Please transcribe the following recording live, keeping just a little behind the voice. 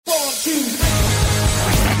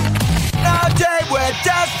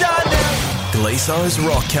Gleeso's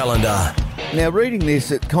Rock Calendar. Now, reading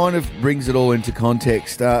this, it kind of brings it all into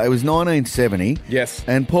context. It was 1970. Yes.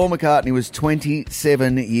 And Paul McCartney was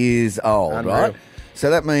 27 years old, Unreal. right?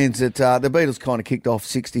 So that means that the Beatles kind of kicked off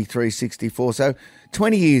 63, 64. So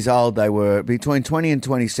 20 years old they were. Between 20 and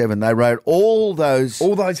 27, they wrote all those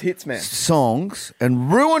hits, man. songs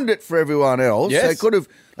and ruined it for everyone else. Yes. They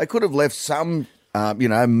could have left some,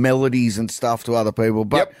 melodies and stuff to other people,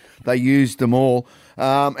 but they used them all.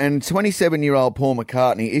 And 27-year-old Paul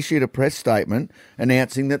McCartney issued a press statement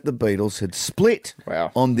announcing that the Beatles had split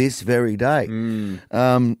on this very day.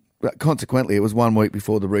 Consequently, it was 1 week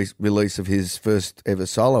before the release of his first ever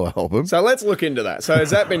solo album. So let's look into that. So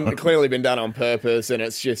has that been clearly been done on purpose, and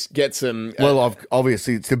it's just get some... Well,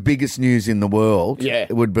 obviously, it's the biggest news in the world. Yeah.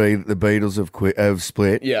 It would be the Beatles have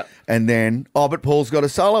split. Yeah. And then, but Paul's got a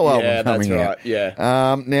solo album coming out. Yeah, that's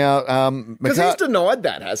right, Now... because he's denied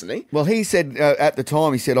that, hasn't he? Well, he said at the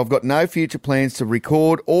time, I've got no future plans to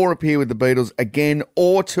record or appear with the Beatles again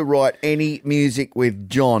or to write any music with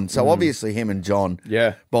John. So obviously him and John,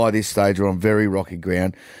 by this stage, are on very rocky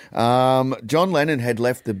ground. John Lennon had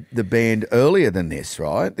left the band earlier than this,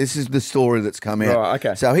 right? This is the story that's come out. Right,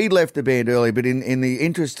 okay. So he left the band early, but in the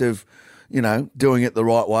interest of, doing it the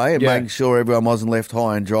right way and making sure everyone wasn't left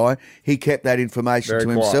high and dry, he kept that information to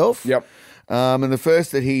himself. Yep. And the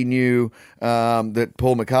first that he knew that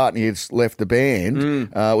Paul McCartney had left the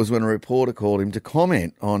band was when a reporter called him to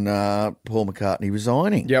comment on Paul McCartney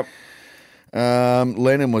resigning. Yep.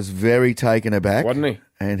 Lennon was very taken aback. Wasn't he?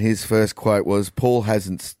 And his first quote was, "Paul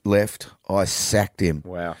hasn't left, I sacked him."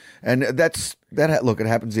 Wow. And look, it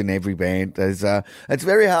happens in every band. It's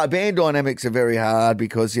very hard. Band dynamics are very hard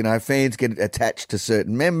because, fans get attached to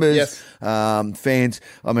certain members. Yes. Fans,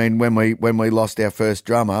 when we lost our first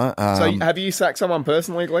drummer. So have you sacked someone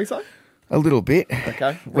personally, Gleeso? A little bit.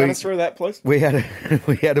 Okay. Run us through that, please. We had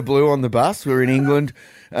a blue on the bus. We were in England.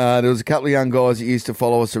 There was a couple of young guys that used to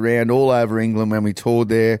follow us around all over England when we toured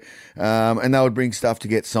there, and they would bring stuff to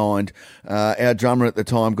get signed. Our drummer at the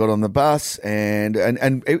time got on the bus, and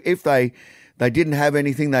if they didn't have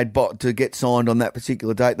anything they'd bought to get signed on that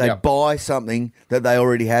particular date, they'd buy something that they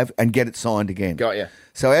already have and get it signed again. Got you.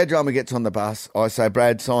 So our drummer gets on the bus. I say,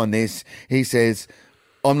 "Brad, sign this." He says,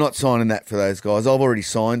 "I'm not signing that for those guys. I've already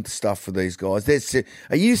signed stuff for these guys.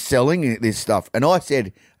 Are you selling this stuff?" And I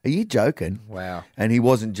said, "Are you joking?" Wow. And he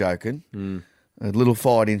wasn't joking. A little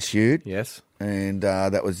fight ensued. Yes. And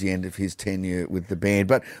that was the end of his tenure with the band.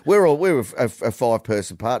 But we were a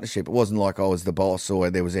 5-person partnership. It wasn't like I was the boss or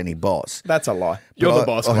there was any boss. That's a lie. You're the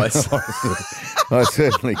boss, please. I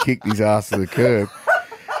certainly kicked his ass to the curb.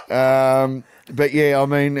 But yeah,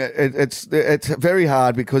 it's very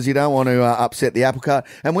hard because you don't want to upset the apple cart.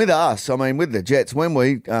 And with us, with the Jets, when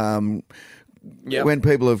we when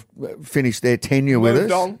people have finished their tenure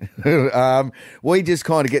with us, we just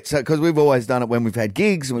kind of get because we've always done it when we've had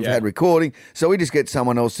gigs and we've had recording, so we just get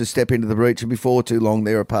someone else to step into the breach, and before too long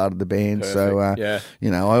they're a part of the band. Perfect.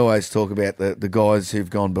 So I always talk about the guys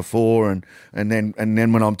who've gone before, and then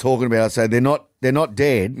when I'm talking about it, I say they're not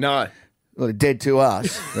dead. No. Well, they're dead to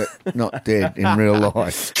us, but not dead in real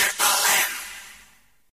life.